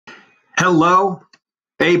Hello,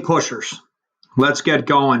 APUSHers. Let's get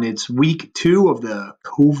going. It's week 2 of the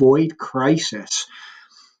COVID crisis.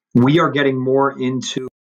 We are getting more into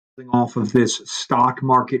off of this stock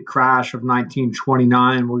market crash of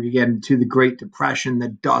 1929. We're going to get into the Great Depression, the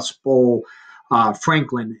Dust Bowl,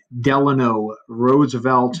 Franklin, Delano,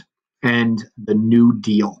 Roosevelt, and the New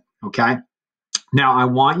Deal. Okay? Now, I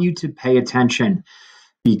want you to pay attention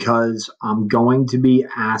because I'm going to be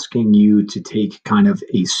asking you to take kind of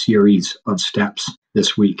a series of steps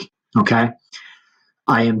this week, okay?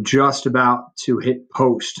 I am just about to hit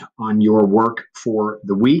post on your work for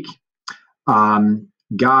the week.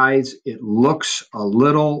 Guys, it looks a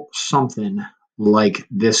little something like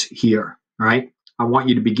this here, right? I want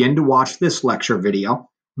you to begin to watch this lecture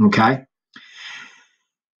video, okay?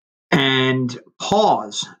 And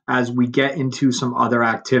pause as we get into some other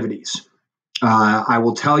activities. I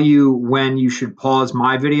will tell you when you should pause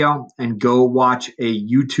my video and go watch a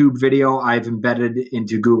YouTube video I've embedded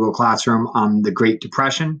into Google Classroom on the Great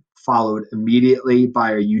Depression, followed immediately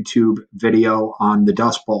by a YouTube video on the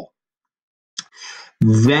Dust Bowl.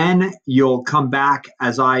 Then you'll come back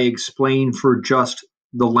as I explain for just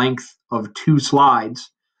the length of 2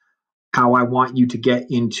 slides how I want you to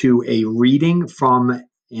get into a reading from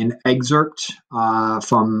an excerpt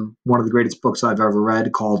from one of the greatest books I've ever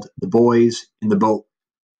read called The Boys in the Boat.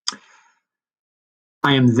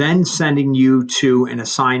 I am then sending you to an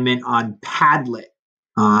assignment on Padlet,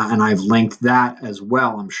 and I've linked that as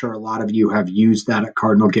well. I'm sure a lot of you have used that at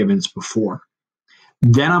Cardinal Gibbons before.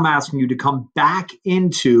 Then I'm asking you to come back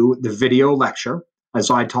into the video lecture as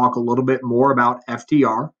I talk a little bit more about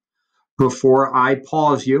FDR before I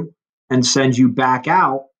pause you and send you back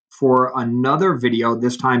out for another video,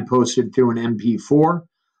 this time posted through an MP4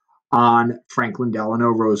 on Franklin Delano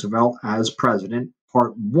Roosevelt as president.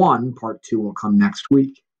 Part 1, part 2 will come next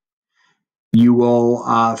week. You will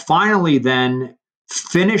finally then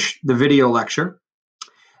finish the video lecture,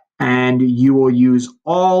 and you will use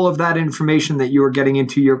all of that information that you are getting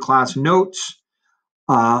into your class notes,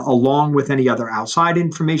 along with any other outside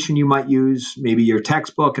information you might use, maybe your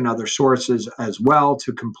textbook and other sources as well,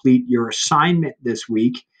 to complete your assignment this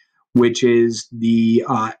week, which is the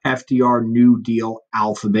FDR New Deal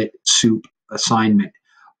alphabet soup assignment.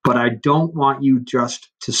 But I don't want you just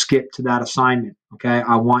to skip to that assignment, okay?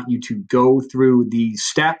 I want you to go through these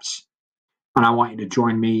steps, and I want you to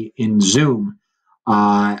join me in Zoom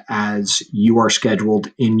as you are scheduled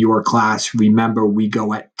in your class. Remember, we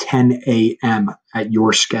go at 10 a.m. at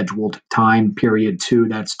your scheduled time, period 2.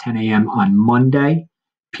 That's 10 a.m. on Monday,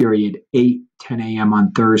 period 8, 10 a.m.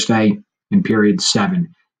 on Thursday, and period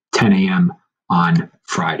 7, 10 a.m. on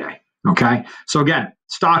Friday. Okay? So again,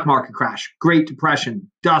 stock market crash, Great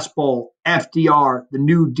Depression, Dust Bowl, FDR, the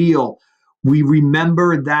New Deal. We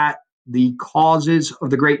remember that the causes of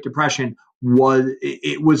the Great Depression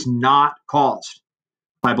was not caused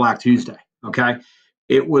by Black Tuesday. Okay?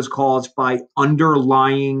 It was caused by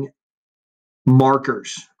underlying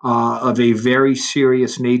markers of a very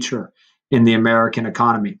serious nature in the American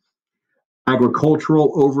economy.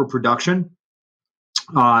 Agricultural overproduction,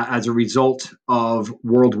 as a result of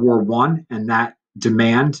World War I, and that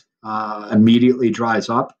demand immediately dries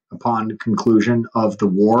up upon conclusion of the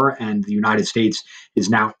war, and the United States is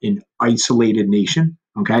now an isolated nation.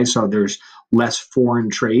 Okay, so there's less foreign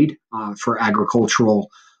trade for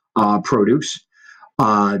agricultural produce.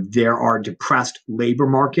 There are depressed labor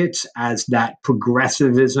markets as that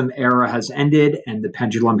progressivism era has ended and the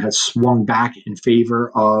pendulum has swung back in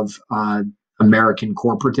favor of American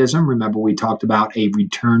corporatism. Remember, we talked about a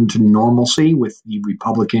return to normalcy with the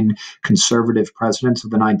Republican conservative presidents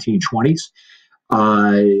of the 1920s.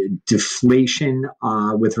 Deflation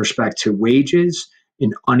with respect to wages,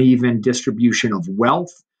 an uneven distribution of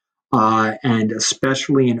wealth, and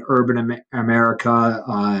especially in urban America,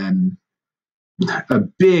 a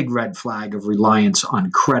big red flag of reliance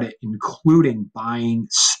on credit, including buying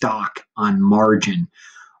stock on margin.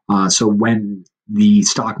 So when the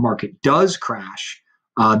stock market does crash,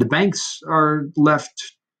 the banks are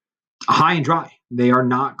left high and dry. They are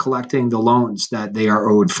not collecting the loans that they are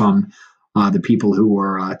owed from the people who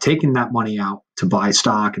are taking that money out to buy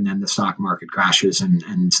stock, and then the stock market crashes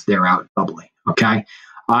and they're out doubly. Okay.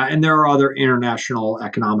 And there are other international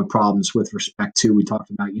economic problems with respect to, we talked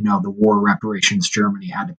about, the war reparations Germany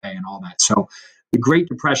had to pay and all that. So the Great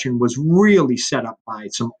Depression was really set up by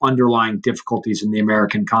some underlying difficulties in the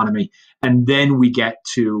American economy. And then we get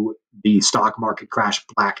to the stock market crash,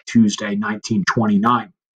 Black Tuesday,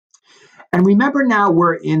 1929. And remember, now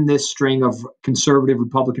we're in this string of conservative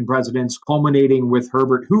Republican presidents, culminating with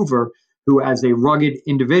Herbert Hoover, who, as a rugged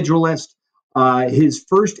individualist, His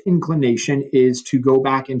first inclination is to go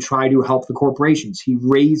back and try to help the corporations. He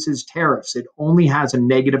raises tariffs. It only has a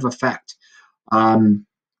negative effect.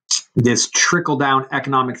 This trickle-down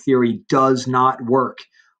economic theory does not work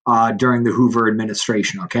during the Hoover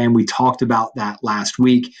administration, okay? And we talked about that last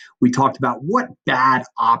week. We talked about what bad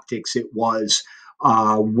optics it was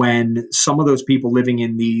when some of those people living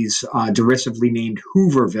in these derisively named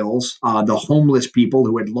Hoovervilles, the homeless people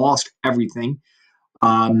who had lost everything,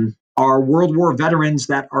 are World War veterans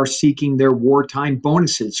that are seeking their wartime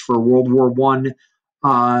bonuses for World War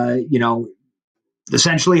I,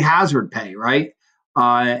 essentially hazard pay, right?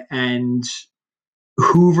 And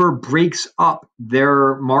Hoover breaks up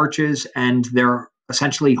their marches and their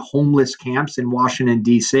essentially homeless camps in Washington,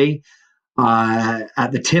 D.C.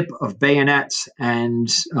 At the tip of bayonets and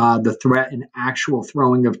the threat and actual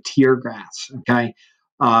throwing of tear gas. Okay.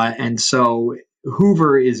 And so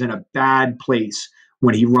Hoover is in a bad place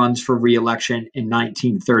when he runs for reelection in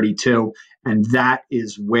 1932. And that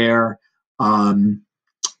is where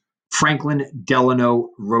Franklin Delano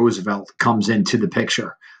Roosevelt comes into the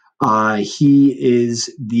picture. He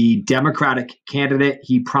is the Democratic candidate.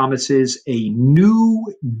 He promises a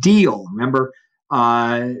new deal. Remember,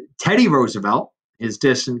 Teddy Roosevelt, his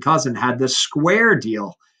distant cousin, had the square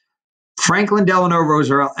deal. Franklin Delano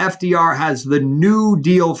Roosevelt, FDR, has the New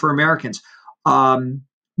Deal for Americans.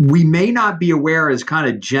 We may not be aware as kind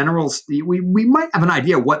of generals. We might have an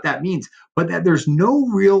idea what that means, but that there's no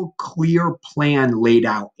real clear plan laid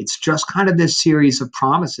out. It's just kind of this series of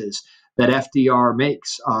promises that FDR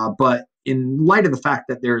makes. But in light of the fact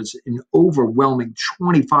that there's an overwhelming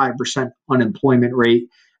 25% unemployment rate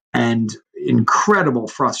and incredible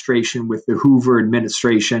frustration with the Hoover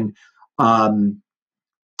administration,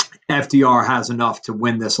 FDR has enough to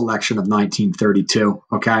win this election of 1932,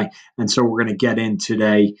 okay? And so we're going to get in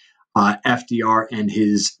today, FDR and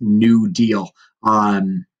his New Deal.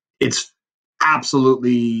 It's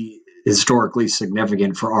absolutely historically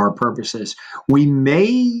significant for our purposes. We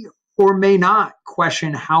may or may not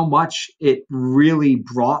question how much it really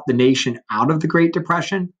brought the nation out of the Great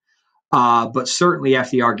Depression, but certainly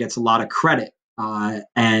FDR gets a lot of credit,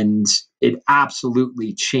 and it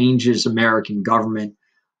absolutely changes American government,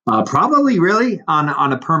 probably really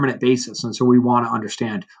on a permanent basis. And so we want to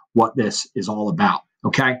understand what this is all about,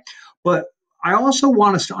 okay? But I also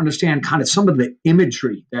want us to understand kind of some of the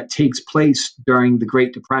imagery that takes place during the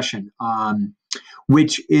Great Depression,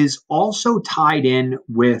 which is also tied in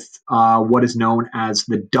with what is known as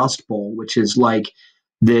the Dust Bowl, which is like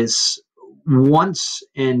this once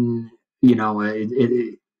in,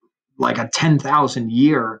 like a 10,000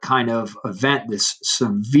 year kind of event, this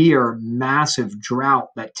severe, massive drought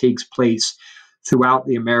that takes place throughout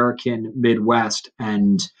the American Midwest.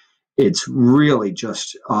 And it's really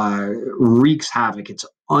just wreaks havoc. It's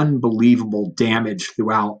unbelievable damage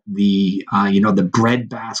throughout the, the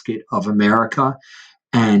breadbasket of America.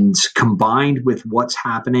 And combined with what's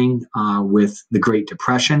happening with the Great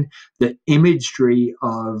Depression, the imagery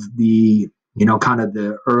of the, kind of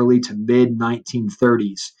the early to mid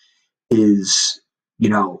 1930s is,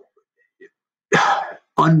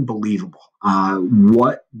 unbelievable.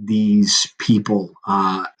 What these people,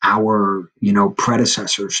 our,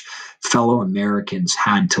 predecessors, fellow Americans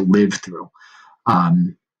had to live through.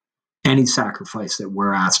 Any sacrifice that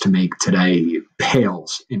we're asked to make today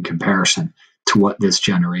pales in comparison to what this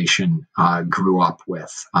generation grew up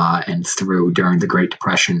with and through during the Great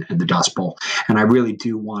Depression and the Dust Bowl. And I really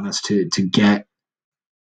do want us to get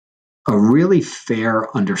a really fair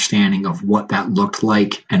understanding of what that looked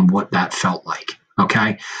like and what that felt like,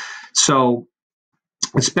 okay? So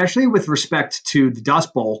especially with respect to the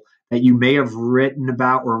Dust Bowl that you may have written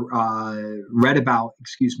about or read about,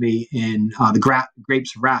 in The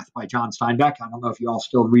Grapes of Wrath by John Steinbeck. I don't know if you all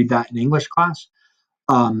still read that in English class,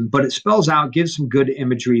 but it spells out, gives some good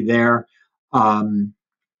imagery there. I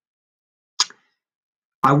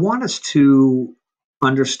want us to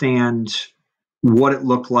understand what it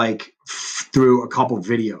looked like through a couple of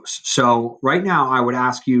videos. So right now, I would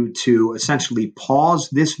ask you to essentially pause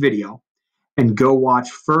this video and go watch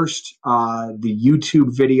first the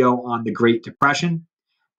YouTube video on the Great Depression,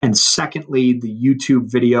 and secondly, the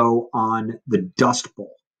YouTube video on the Dust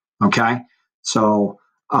Bowl, okay? So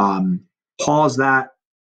pause that,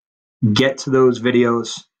 get to those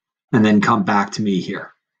videos, and then come back to me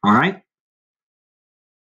here, all right?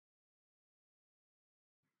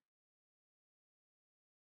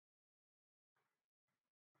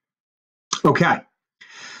 Okay,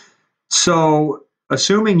 so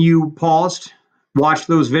assuming you paused, watched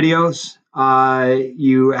those videos,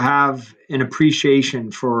 you have an appreciation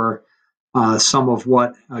for some of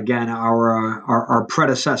what, again, our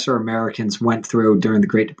predecessor Americans went through during the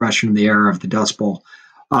Great Depression and the era of the Dust Bowl.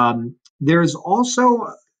 There's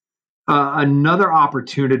also another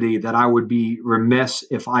opportunity that I would be remiss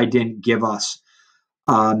if I didn't give us.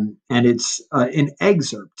 And it's an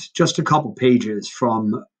excerpt, just a couple pages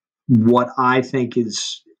from what I think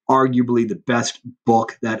is arguably the best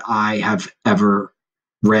book that I have ever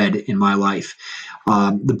read in my life.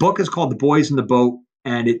 The book is called The Boys in the Boat,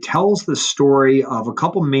 and it tells the story of a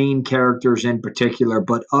couple main characters in particular,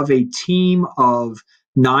 but of a team of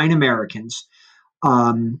 9 Americans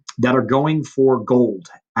that are going for gold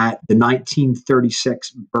at the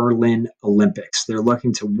 1936 Berlin Olympics. They're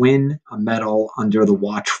looking to win a medal under the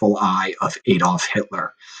watchful eye of Adolf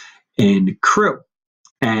Hitler and crew.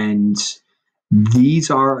 And these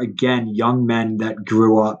are, again, young men that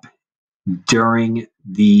grew up during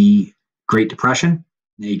the Great Depression.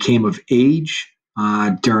 They came of age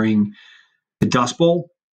during the Dust Bowl.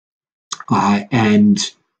 And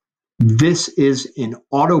this is an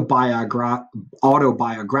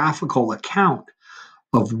autobiographical account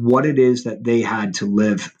of what it is that they had to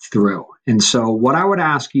live through. And so what I would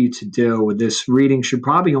ask you to do, this reading should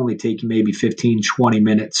probably only take you maybe 15, 20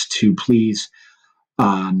 minutes to please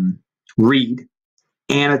read,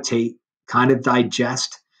 annotate, kind of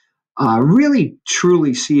digest, really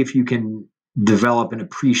truly see if you can develop an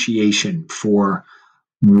appreciation for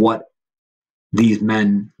what these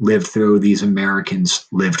men lived through, these Americans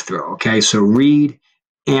lived through. Okay, so read,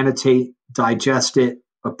 annotate, digest it,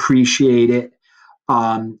 appreciate it.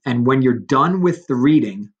 And when you're done with the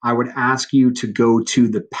reading, I would ask you to go to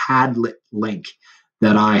the Padlet link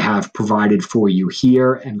that I have provided for you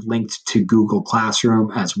here and linked to Google Classroom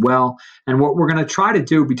as well. And what we're going to try to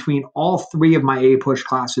do between all 3 of my APUSH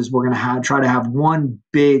classes, we're going to try to have one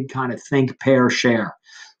big kind of think, pair, share.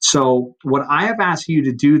 So what I have asked you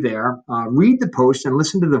to do there, read the post and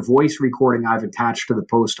listen to the voice recording I've attached to the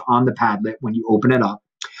post on the Padlet when you open it up.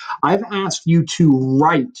 I've asked you to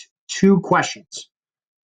write 2 questions,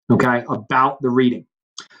 okay, about the reading.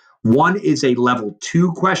 One is a level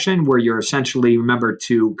 2 question where you're essentially, remember,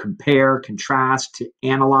 to compare, contrast, to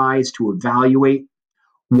analyze, to evaluate.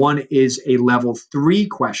 One is a level 3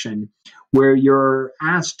 question where you're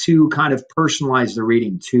asked to kind of personalize the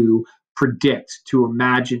reading, to predict, to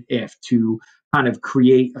imagine if, to kind of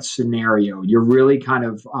create a scenario. You're really kind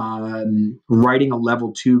of writing a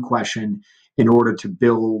level 2 question in order to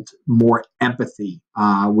build more empathy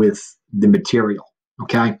with the material,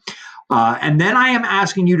 okay? And then I am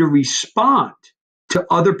asking you to respond to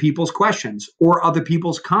other people's questions or other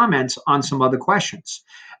people's comments on some other questions.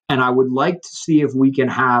 And I would like to see if we can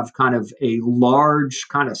have kind of a large,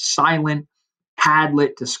 kind of silent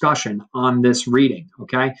Padlet discussion on this reading,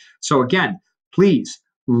 okay? So again, please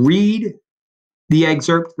read the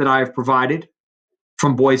excerpt that I have provided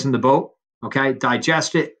from Boys in the Boat, okay?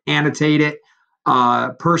 Digest it, annotate it,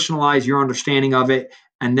 personalize your understanding of it,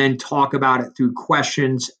 and then talk about it through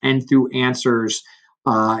questions and through answers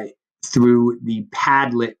through the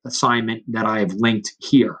Padlet assignment that I have linked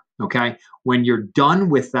here, okay? When you're done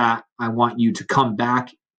with that, I want you to come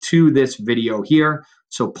back to this video here.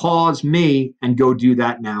 So pause me and go do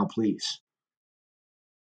that now, please.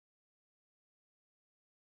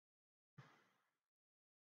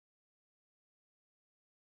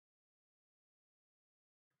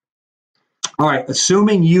 All right,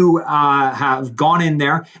 assuming you have gone in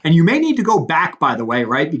there, and you may need to go back, by the way,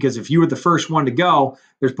 right? Because if you were the first one to go,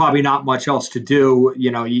 there's probably not much else to do.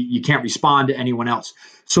 You know, you can't respond to anyone else.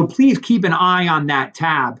 So please keep an eye on that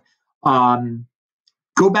tab.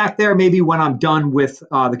 Go back there maybe when I'm done with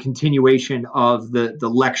the continuation of the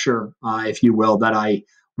lecture, if you will, that I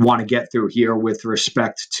want to get through here with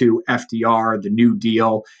respect to FDR, the New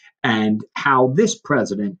Deal, and how this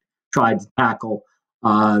president tried to tackle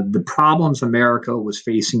the problems America was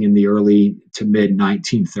facing in the early to mid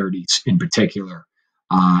 1930s, in particular,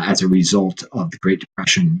 as a result of the Great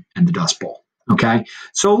Depression and the Dust Bowl. Okay,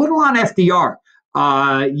 so a little on FDR.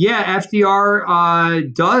 FDR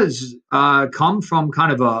does come from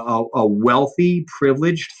kind of a wealthy,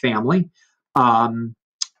 privileged family.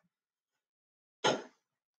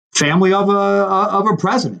 Family of a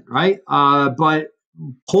president, right? But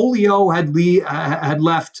polio had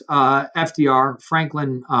left FDR,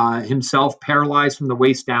 Franklin himself, paralyzed from the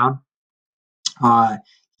waist down.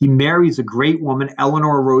 He marries a great woman.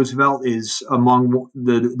 Eleanor Roosevelt is among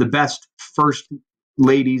the best first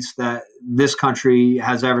ladies that this country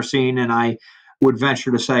has ever seen, and I would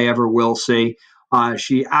venture to say ever will see.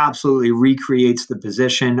 She absolutely recreates the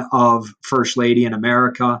position of First Lady in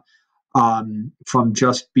America. From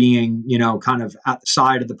just being, kind of at the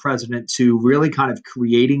side of the president to really kind of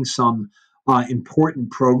creating some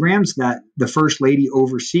important programs that the First Lady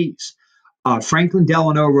oversees. Franklin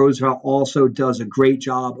Delano Roosevelt also does a great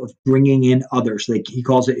job of bringing in others. He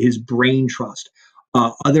calls it his brain trust,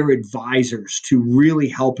 other advisors to really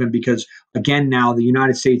help him because, again, now the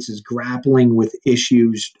United States is grappling with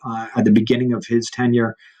issues at the beginning of his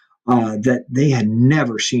tenure that they had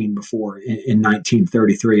never seen before in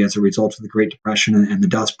 1933 as a result of the Great Depression and the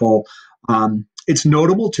Dust Bowl. It's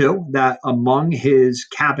notable, too, that among his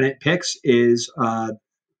cabinet picks is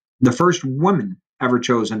the first woman ever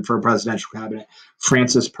chosen for a presidential cabinet.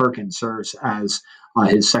 Frances Perkins serves as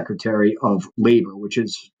his Secretary of Labor, which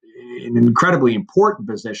is an incredibly important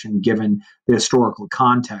position given the historical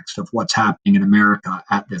context of what's happening in America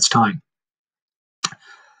at this time.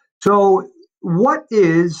 So, what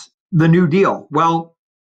is the New Deal? Well,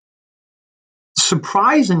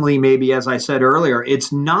 surprisingly, maybe, as I said earlier,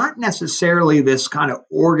 it's not necessarily this kind of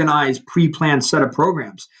organized, pre-planned set of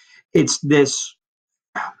programs. It's this,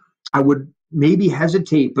 I would maybe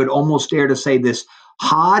hesitate, but almost dare to say this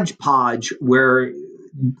hodgepodge where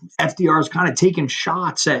FDR is kind of taking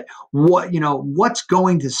shots at what's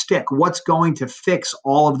going to stick, what's going to fix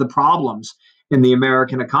all of the problems in the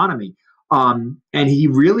American economy. And he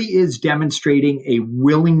really is demonstrating a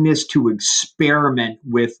willingness to experiment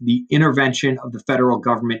with the intervention of the federal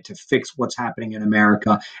government to fix what's happening in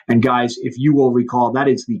America. And guys, if you will recall, that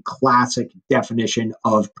is the classic definition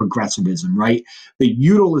of progressivism, right? The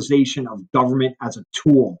utilization of government as a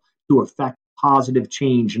tool to affect positive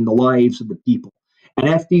change in the lives of the people. And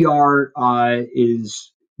FDR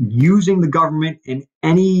is using the government in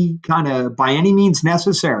by any means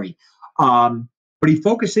necessary. But he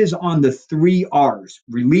focuses on the 3 R's: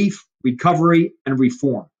 relief, recovery, and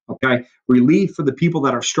reform. Okay. Relief for the people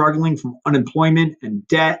that are struggling from unemployment and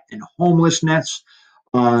debt and homelessness,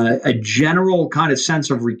 a general kind of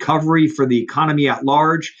sense of recovery for the economy at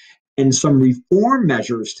large, and some reform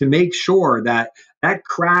measures to make sure that that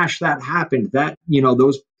crash that happened, that,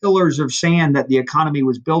 those pillars of sand that the economy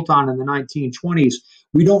was built on in the 1920s,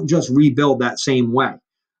 we don't just rebuild that same way.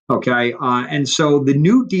 Okay. And so the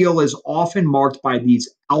New Deal is often marked by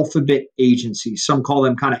these alphabet agencies. Some call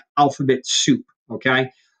them kind of alphabet soup.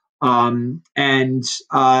 Okay. And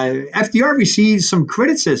FDR receives some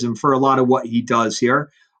criticism for a lot of what he does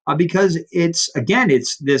here because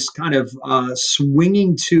it's this kind of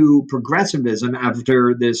swinging to progressivism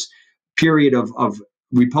after this period of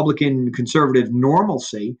Republican conservative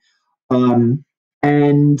normalcy.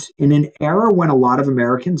 And in an era when a lot of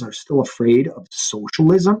Americans are still afraid of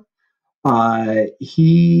socialism,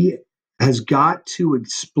 he has got to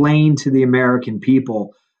explain to the American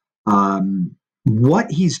people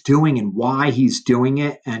what he's doing and why he's doing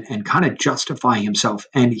it and kind of justify himself.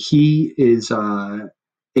 And he is a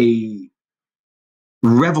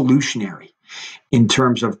revolutionary in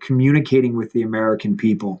terms of communicating with the American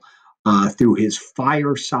people through his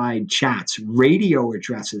fireside chats, radio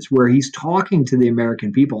addresses, where he's talking to the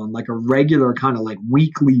American people on like a regular kind of like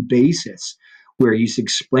weekly basis, where he's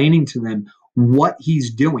explaining to them what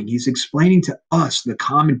he's doing. He's explaining to us, the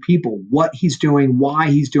common people, what he's doing, why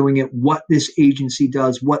he's doing it, what this agency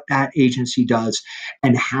does, what that agency does,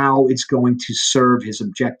 and how it's going to serve his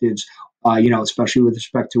objectives, especially with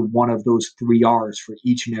respect to one of those 3 R's for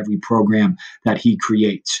each and every program that he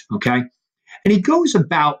creates. Okay. And he goes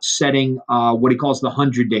about setting what he calls the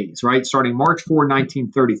 100 days, right? Starting March 4,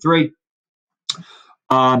 1933,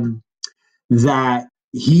 that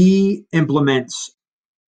he implements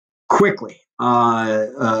quickly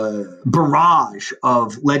barrage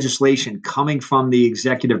of legislation coming from the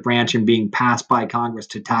executive branch and being passed by Congress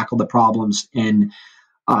to tackle the problems in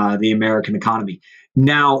the American economy.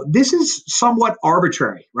 Now, this is somewhat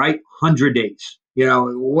arbitrary, right? 100 days.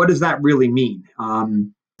 What does that really mean?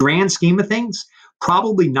 Grand scheme of things,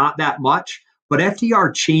 probably not that much, but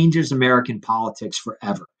FDR changes American politics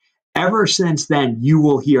forever. Ever since then, you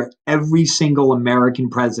will hear every single American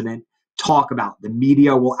president talk about, the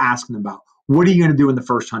media will ask them about, what are you going to do in the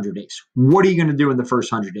first 100 days? What are you going to do in the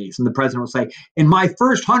first 100 days? And the president will say, in my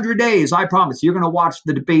first 100 days, I promise you're going to watch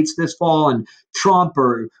the debates this fall, and Trump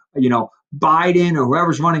or, Biden or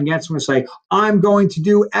whoever's running against him will say, I'm going to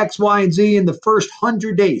do X, Y, and Z in the first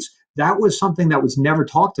 100 days. That was something that was never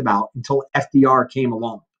talked about until FDR came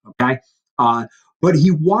along. Okay. But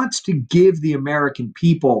he wants to give the American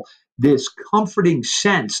people this comforting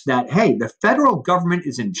sense that, hey, the federal government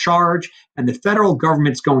is in charge and the federal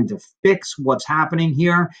government's going to fix what's happening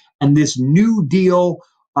here. And this New Deal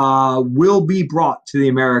will be brought to the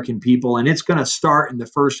American people, and it's going to start in the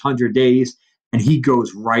first 100 days. And he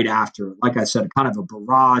goes right after, like I said, kind of a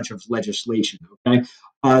barrage of legislation. Okay.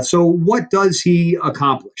 So what does he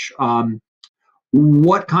accomplish?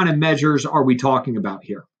 What kind of measures are we talking about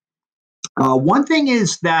here? One thing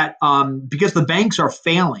is that because the banks are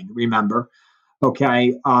failing, remember,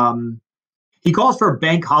 okay, he calls for a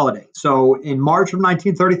bank holiday. So in March of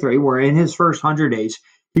 1933, we're in his first 100 days,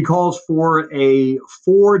 he calls for a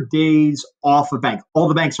 4 days off of bank. All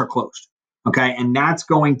the banks are closed, okay, and that's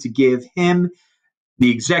going to give him, the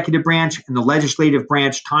executive branch and the legislative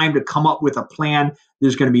branch, time to come up with a plan.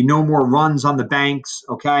 There's going to be no more runs on the banks,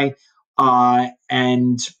 okay?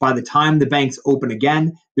 And by the time the banks open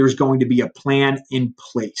again, there's going to be a plan in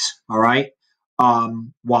place, all right?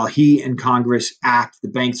 While he and Congress act, the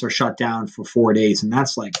banks are shut down for 4 days, and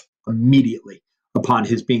that's like immediately upon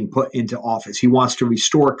his being put into office. He wants to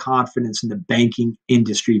restore confidence in the banking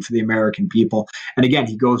industry for the American people. And again,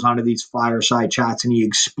 he goes onto these fireside chats and he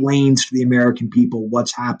explains to the American people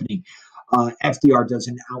what's happening. FDR does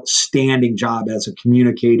an outstanding job as a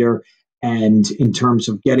communicator and in terms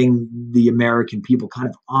of getting the American people kind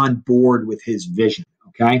of on board with his vision.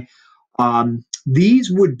 Okay.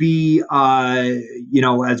 These would be,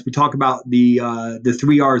 as we talk about the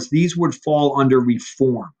 3 R's, these would fall under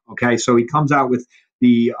reform. Okay, so he comes out with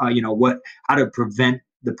the, how to prevent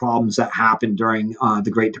the problems that happened during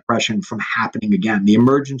the Great Depression from happening again. The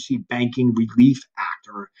Emergency Banking Relief Act,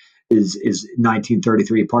 is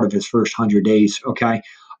 1933, part of his first 100 days. Okay,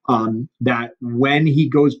 that when he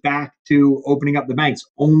goes back to opening up the banks,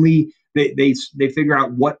 only they figure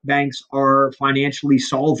out what banks are financially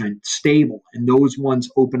solvent, stable, and those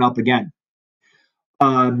ones open up again.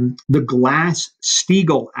 The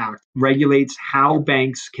Glass-Steagall Act regulates how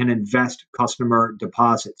banks can invest customer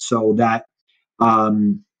deposits so that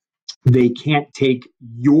they can't take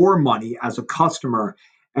your money as a customer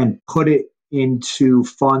and put it into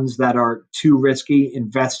funds that are too risky,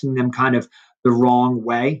 investing them kind of the wrong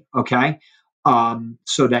way, okay?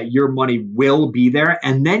 So that your money will be there.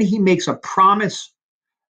 And then he makes a promise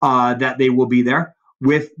that they will be there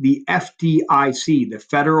with the FDIC, the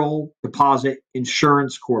Federal Deposit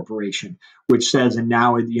Insurance Corporation, which says, and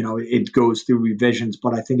now it goes through revisions,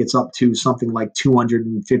 but I think it's up to something like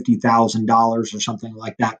 $250,000 or something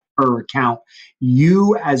like that per account.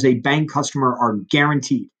 You, as a bank customer, are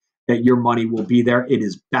guaranteed that your money will be there. It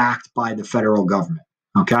is backed by the federal government.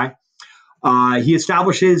 Okay. He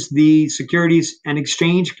establishes the Securities and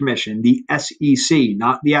Exchange Commission, the SEC,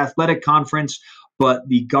 not the athletic conference, but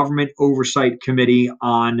the Government Oversight Committee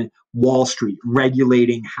on Wall Street,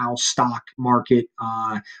 regulating how stock market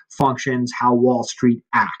functions, how Wall Street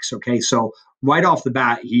acts. Okay, so right off the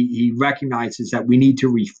bat, he recognizes that we need to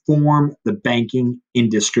reform the banking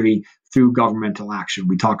industry through governmental action.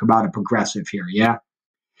 We talk about a progressive here, yeah?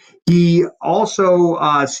 He also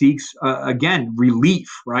seeks, again, relief,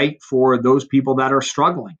 right, for those people that are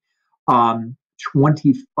struggling.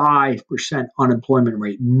 25% unemployment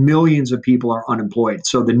rate. Millions of people are unemployed.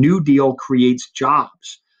 So the New Deal creates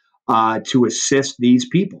jobs to assist these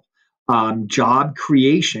people. Job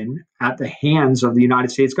creation at the hands of the United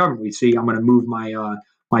States government. We see, I'm going to move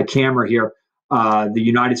my camera here. The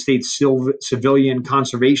United States Civilian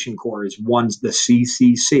Conservation Corps is the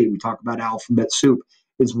CCC. We talk about alphabet soup,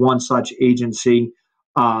 is one such agency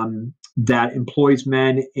that employs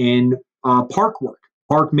men in park work,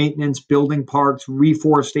 park maintenance, building parks,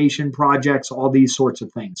 reforestation projects, all these sorts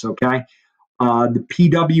of things, okay? The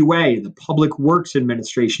PWA, the Public Works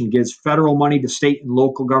Administration, gives federal money to state and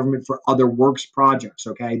local government for other works projects,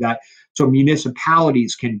 okay? So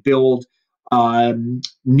municipalities can build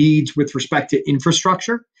needs with respect to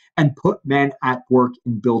infrastructure and put men at work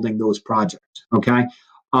in building those projects, okay?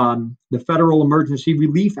 The Federal Emergency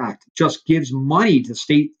Relief Act just gives money to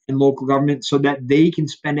state and local government so that they can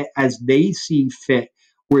spend it as they see fit,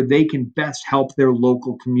 where they can best help their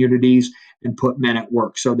local communities and put men at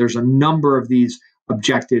work. So there's a number of these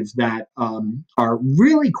objectives that are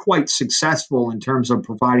really quite successful in terms of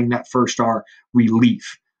providing that first R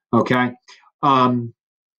relief, okay? And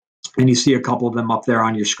you see a couple of them up there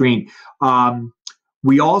on your screen.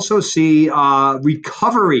 We also see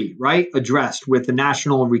recovery, right, addressed with the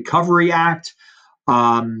National Recovery Act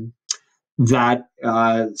that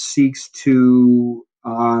seeks to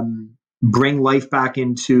bring life back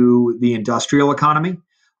into the industrial economy.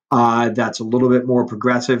 That's a little bit more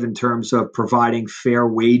progressive in terms of providing fair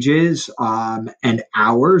wages and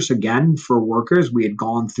hours, again, for workers. We had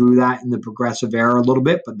gone through that in the progressive era a little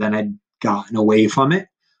bit, but then had gotten away from it,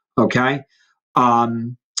 okay?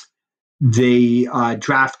 They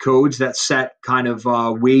draft codes that set kind of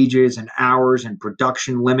wages and hours and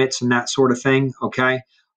production limits and that sort of thing, okay?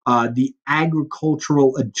 The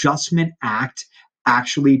Agricultural Adjustment Act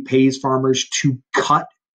actually pays farmers to cut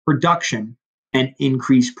production and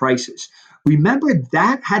increase prices. Remember,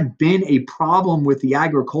 that had been a problem with the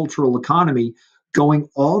agricultural economy going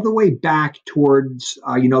all the way back towards,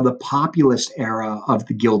 the populist era of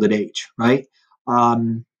the Gilded Age, right?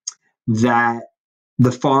 That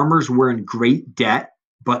the farmers were in great debt,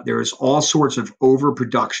 but there's all sorts of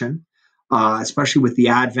overproduction, especially with the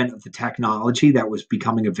advent of the technology that was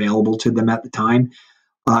becoming available to them at the time.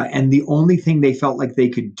 And the only thing they felt like they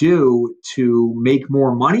could do to make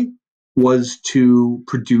more money was to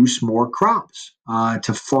produce more crops,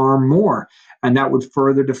 to farm more, and that would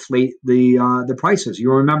further deflate the prices.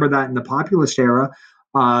 You remember that in the populist era,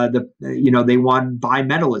 they wanted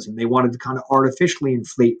bimetallism. They wanted to kind of artificially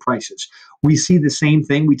inflate prices. We see the same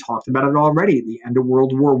thing. We talked about it already. At the end of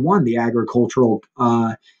World War I, the agricultural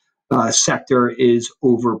sector is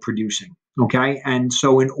overproducing. Okay. And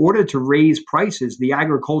so, in order to raise prices, the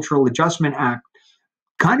Agricultural Adjustment Act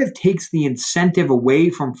kind of takes the incentive away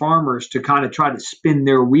from farmers to kind of try to spin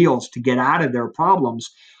their wheels to get out of their problems.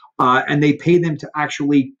 And they pay them to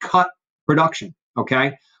actually cut production.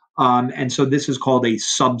 Okay. And so, this is called a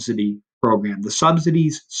subsidy program. The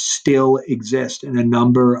subsidies still exist in a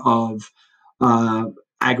number of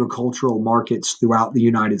agricultural markets throughout the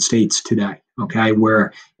United States today, okay,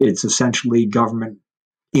 where it's essentially government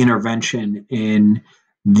intervention in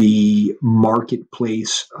the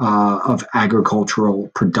marketplace of agricultural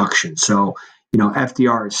production. So,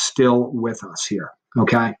 FDR is still with us here,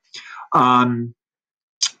 okay? I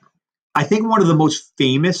think one of the most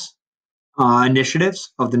famous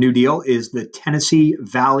initiatives of the New Deal is the Tennessee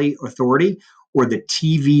Valley Authority, or the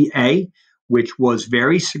TVA, which was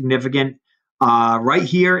very significant right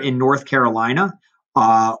here in North Carolina,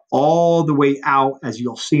 all the way out, as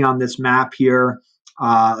you'll see on this map here,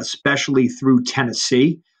 especially through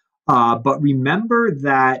Tennessee. But remember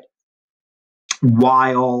that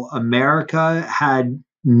while America had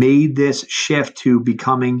made this shift to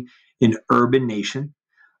becoming an urban nation,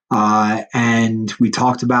 and we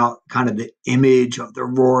talked about kind of the image of the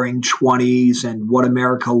Roaring Twenties and what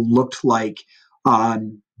America looked like,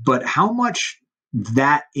 but how much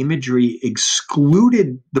that imagery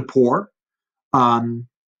excluded the poor, and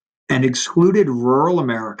excluded rural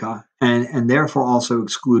America, and therefore also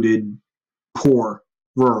excluded poor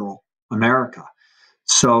rural America.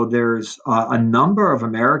 So there's a number of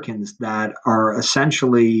Americans that are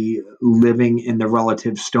essentially living in the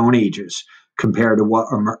relative Stone Ages compared to what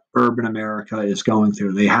urban America is going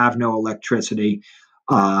through. They have no electricity.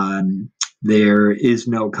 There is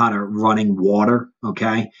no kind of running water,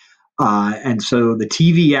 okay? And so the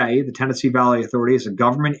TVA, the Tennessee Valley Authority, is a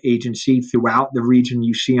government agency throughout the region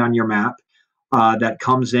you see on your map that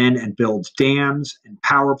comes in and builds dams and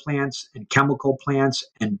power plants and chemical plants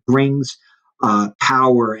and brings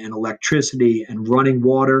power and electricity and running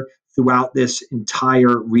water throughout this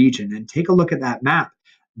entire region. And take a look at that map.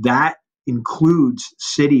 That includes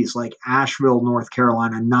cities like Asheville, North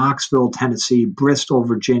Carolina, Knoxville, Tennessee, Bristol,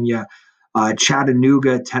 Virginia,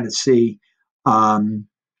 Chattanooga, Tennessee.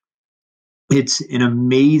 It's an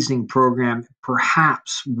amazing program,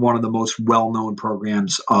 perhaps one of the most well-known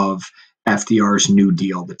programs of FDR's New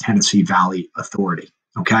Deal, the Tennessee Valley Authority.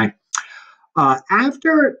 Okay.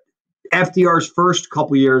 After FDR's first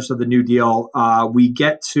couple years of the New Deal, we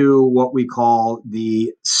get to what we call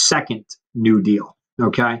the second New Deal.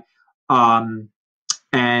 Okay.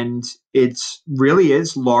 And it's really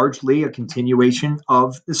is largely a continuation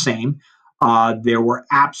of the same. There were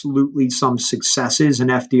absolutely some successes in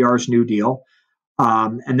FDR's New Deal.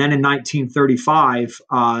 And then in 1935,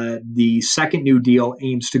 the second New Deal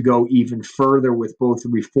aims to go even further with both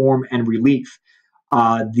reform and relief.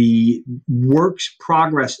 The Works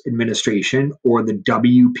Progress Administration, or the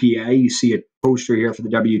WPA, you see a poster here for the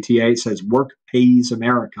WTA, it says Work Pays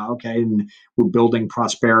America, okay, and we're building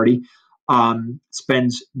prosperity,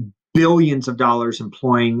 spends billions of dollars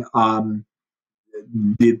employing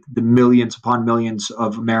the millions upon millions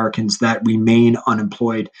of Americans that remain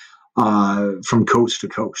unemployed from coast to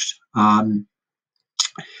coast.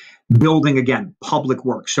 Building, again, public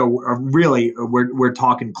work. So really, we're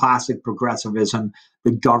talking classic progressivism,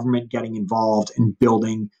 the government getting involved in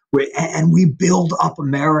building, and we build up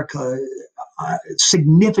America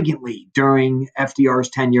significantly during FDR's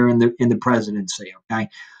tenure in the presidency. Okay,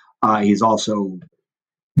 he's also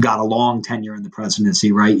got a long tenure in the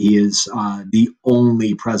presidency, right? He is the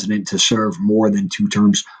only president to serve more than 2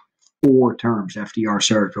 terms. 4 terms FDR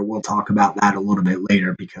served, but we'll talk about that a little bit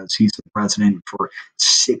later because he's the president for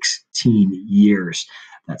 16 years.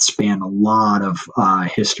 That span a lot of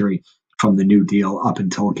history from the New Deal up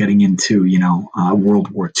until getting into, World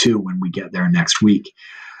War II when we get there next week.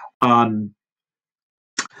 The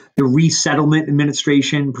Resettlement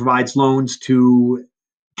Administration provides loans to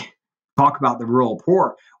talk about the rural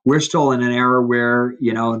poor. We're still in an era where,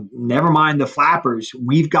 never mind the flappers,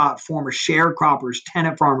 we've got former sharecroppers,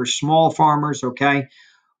 tenant farmers, small farmers, okay,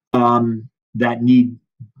 that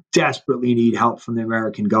desperately need help from the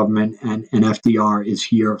American government, and FDR is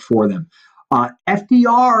here for them.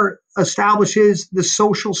 FDR establishes the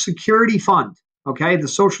Social Security Fund, okay, the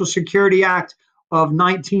Social Security Act of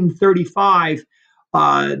 1935.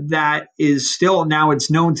 That is still, now it's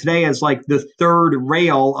known today as like the third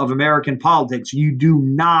rail of American politics. You do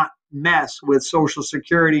not mess with Social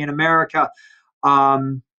Security in America. I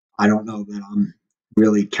don't know that I'm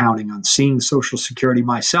really counting on seeing Social Security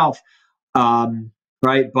myself,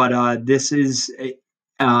 right? But this is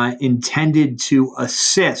intended to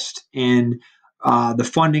assist in the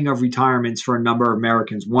funding of retirements for a number of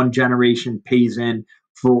Americans. One generation pays in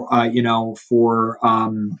for, for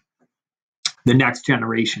the next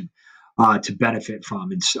generation to benefit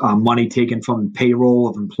from. It's money taken from payroll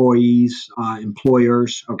of employees,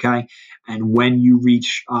 employers, okay? And when you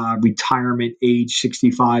reach retirement age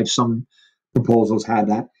 65, some proposals had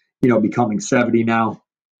that, becoming 70 now,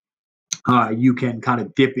 you can kind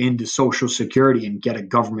of dip into Social Security and get a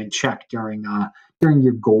government check during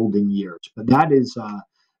your golden years. But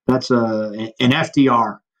that's an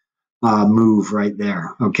FDR move right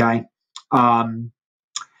there, okay?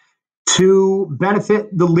 To benefit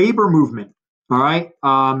the labor movement. All right.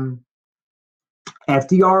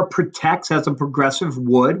 FDR protects, as a progressive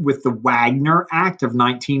would, with the Wagner Act of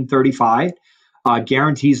 1935,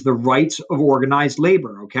 guarantees the rights of organized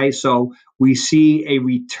labor. Okay. So we see a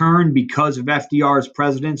return, because of FDR's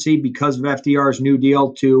presidency, because of FDR's New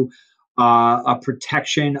Deal, to a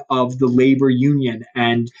protection of the labor union.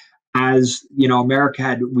 And as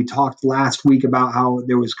America we talked last week about how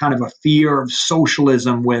there was kind of a fear of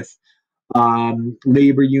socialism with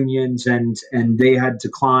labor unions, and they had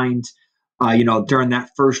declined, during that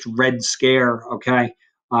first Red Scare. Okay,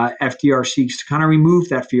 FDR seeks to kind of remove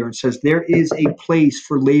that fear and says there is a place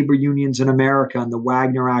for labor unions in America, and the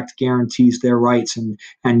Wagner Act guarantees their rights,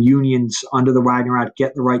 and unions under the Wagner Act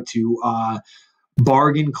get the right to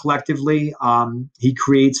bargain collectively. He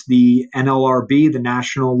creates the NLRB, the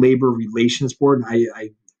National Labor Relations Board.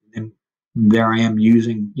 And there I am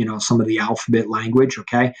using, some of the alphabet language,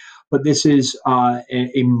 okay? But this is a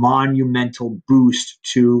monumental boost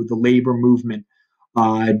to the labor movement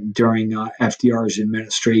during FDR's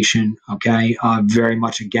administration, okay? Very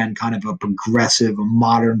much, again, kind of a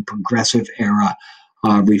modern progressive era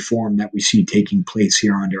reform that we see taking place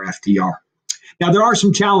here under FDR. Now, there are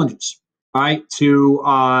some challenges, right, to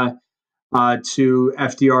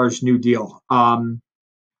FDR's New Deal.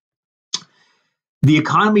 The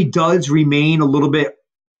economy does remain a little bit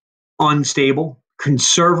unstable.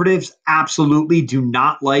 Conservatives absolutely do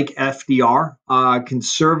not like FDR.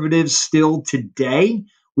 Conservatives still today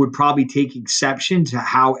would probably take exception to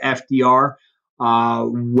how FDR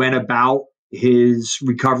went about his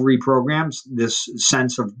recovery programs, this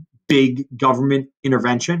sense of big government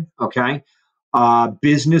intervention, okay?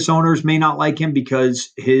 Business owners may not like him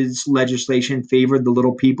because his legislation favored the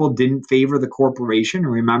little people, didn't favor the corporation,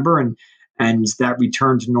 remember? And that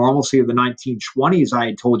return to normalcy of the 1920s, I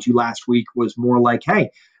had told you last week, was more like, hey,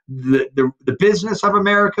 the business of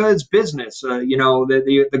America is business.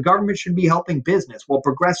 The government should be helping business. Well,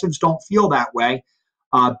 progressives don't feel that way.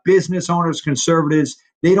 Business owners, conservatives,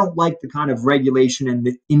 they don't like the kind of regulation and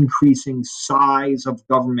the increasing size of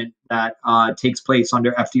government that takes place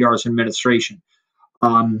under FDR's administration.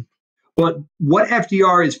 But what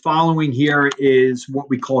FDR is following here is what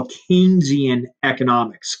we call Keynesian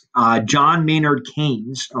economics. John Maynard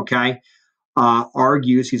Keynes, okay,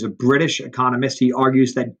 argues, he's a British economist, he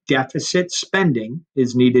argues that deficit spending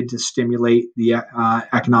is needed to stimulate the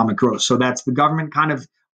economic growth. So that's the government kind of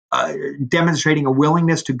demonstrating a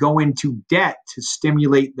willingness to go into debt to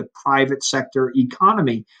stimulate the private sector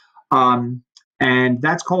economy. And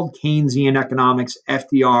that's called Keynesian economics.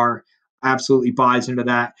 FDR absolutely buys into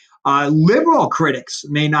that. Liberal critics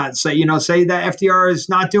may not say that FDR is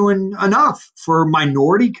not doing enough for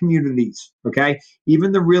minority communities, okay,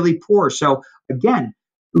 even the really poor. So again,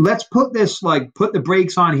 let's put the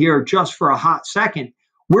brakes on here just for a hot second.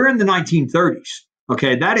 We're in the 1930s,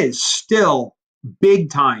 okay? That is still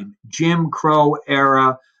big time Jim Crow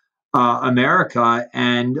era America,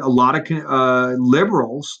 and a lot of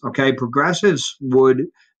liberals, okay, progressives would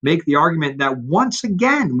make the argument that once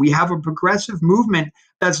again we have a progressive movement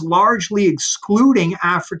that's largely excluding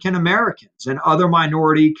African Americans and other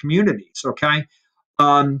minority communities. Okay,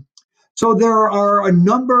 so there are a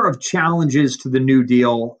number of challenges to the New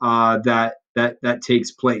Deal that takes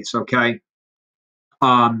place. Okay,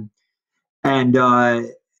 and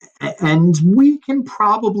And we can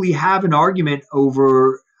probably have an argument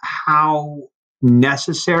over how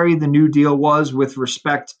necessary the New Deal was with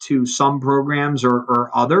respect to some programs or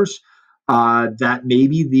others, that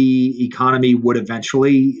maybe the economy would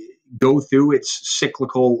eventually go through its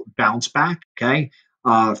cyclical bounce back, okay,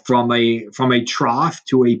 from a trough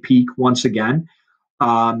to a peak once again.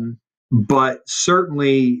 But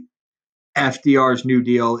certainly FDR's New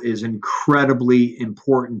Deal is incredibly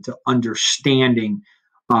important to understanding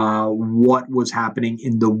what was happening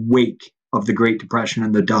in the wake of the Great Depression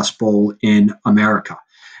and the Dust Bowl in America.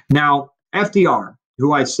 Now, FDR,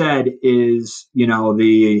 who I said is,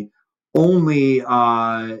 the only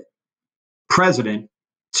president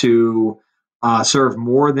to serve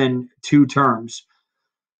more than 2 terms,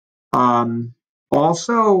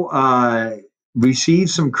 also received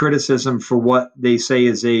some criticism for what they say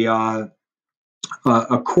is a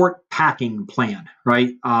court packing plan,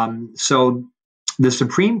 right? So the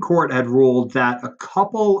Supreme Court had ruled that a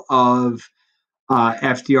couple of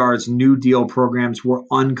FDR's New Deal programs were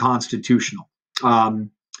unconstitutional.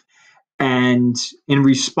 And in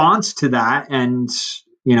response to that, and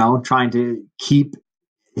trying to keep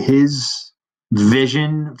his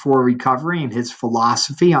vision for recovery and his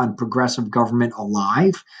philosophy on progressive government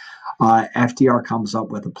alive, FDR comes up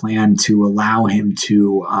with a plan to allow him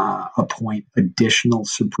to appoint additional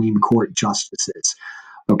Supreme Court justices.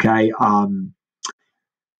 Okay.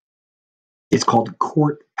 It's called the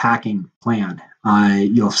court packing plan.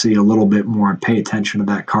 You'll see a little bit more. Pay attention to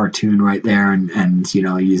that cartoon right there, and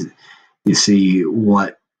you see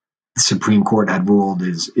what the Supreme Court had ruled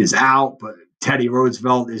is out, but Teddy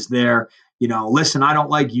Roosevelt is there. Listen, I don't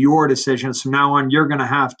like your decisions. From now on, you're going to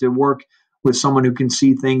have to work with someone who can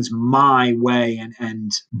see things my way.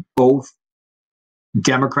 And both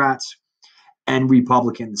Democrats and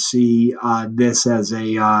Republicans see this as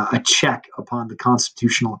a check upon the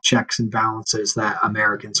constitutional checks and balances that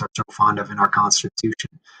Americans are so fond of in our Constitution.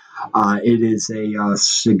 It is a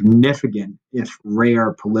significant, if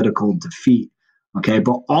rare, political defeat. Okay,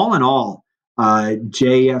 but all in all,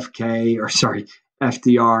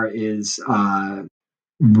 FDR is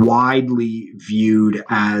widely viewed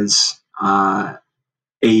as a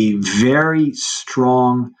very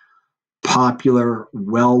strong, popular,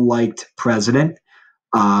 well-liked president.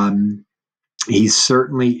 He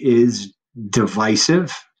certainly is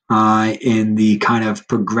divisive in the kind of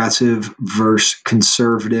progressive versus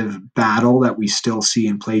conservative battle that we still see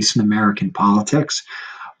in place in American politics.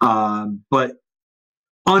 But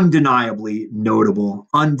undeniably notable,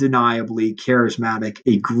 undeniably charismatic,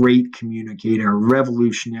 a great communicator,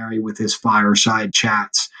 revolutionary with his fireside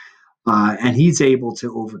chats. And he's able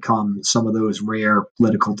to overcome some of those rare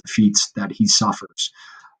political defeats that he suffers.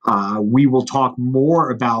 We will talk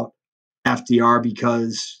more about FDR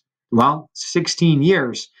because, 16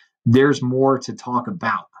 years, there's more to talk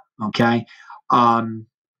about, okay? The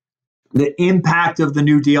impact of the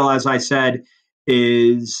New Deal, as I said,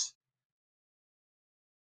 is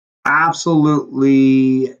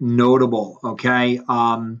absolutely notable, okay?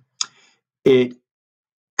 It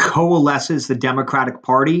coalesces the Democratic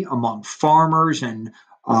Party among farmers and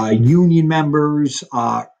union members,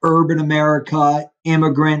 urban America,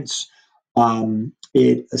 immigrants.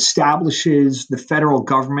 It establishes the federal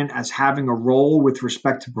government as having a role with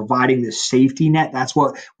respect to providing this safety net. That's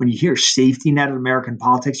what, when you hear safety net in American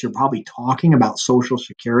politics, you're probably talking about Social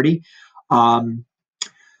Security. But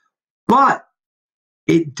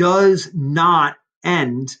it does not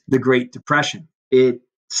end the Great Depression. It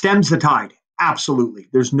stems the tide. Absolutely.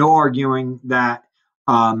 There's no arguing that.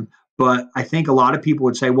 But I think a lot of people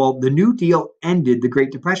would say, well, the New Deal ended the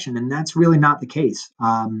Great Depression, and that's really not the case.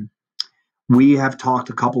 We have talked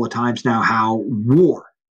a couple of times now how war,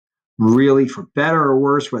 really, for better or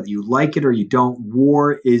worse, whether you like it or you don't,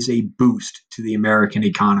 war is a boost to the American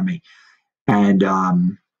economy. And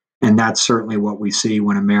that's certainly what we see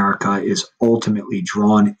when America is ultimately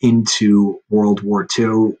drawn into World War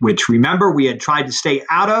II, which, remember, we had tried to stay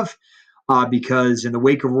out of because in the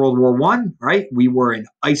wake of World War I, right, we were an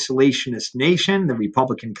isolationist nation. The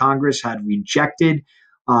Republican Congress had rejected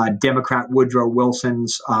Democrat Woodrow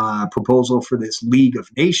Wilson's proposal for this League of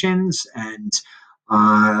Nations, and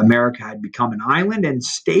America had become an island and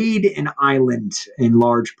stayed an island in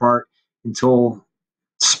large part until,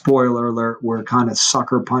 spoiler alert, we're kind of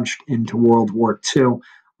sucker punched into World War II.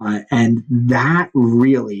 And that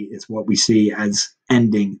really is what we see as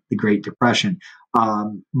ending the Great Depression.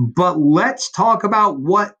 But let's talk about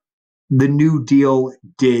what the New Deal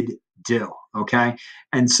did do, okay?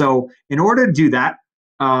 And so in order to do that,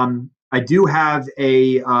 I do have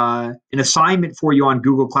an assignment for you on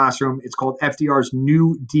Google Classroom. It's called FDR's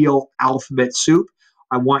New Deal Alphabet Soup.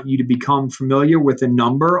 I want you to become familiar with a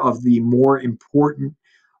number of the more important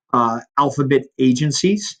alphabet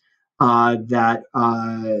agencies that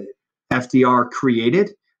FDR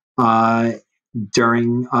created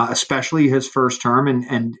during especially his first term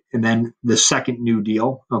and then the second New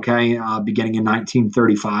Deal, okay, beginning in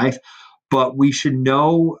 1935. But we should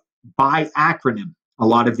know by acronym a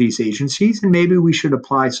lot of these agencies, and maybe we should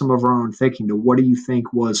apply some of our own thinking to what do you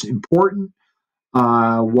think was important,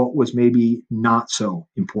 what was maybe not so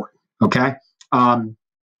important, okay?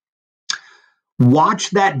 Watch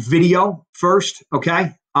that video first,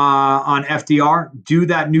 okay, on FDR. Do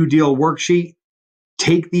that New Deal worksheet.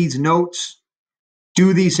 Take these notes.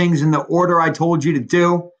 Do these things in the order I told you to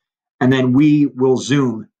do, and then we will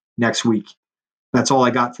Zoom next week. That's all I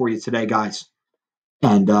got for you today, guys.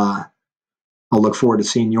 And I'll look forward to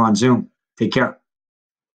seeing you on Zoom. Take care.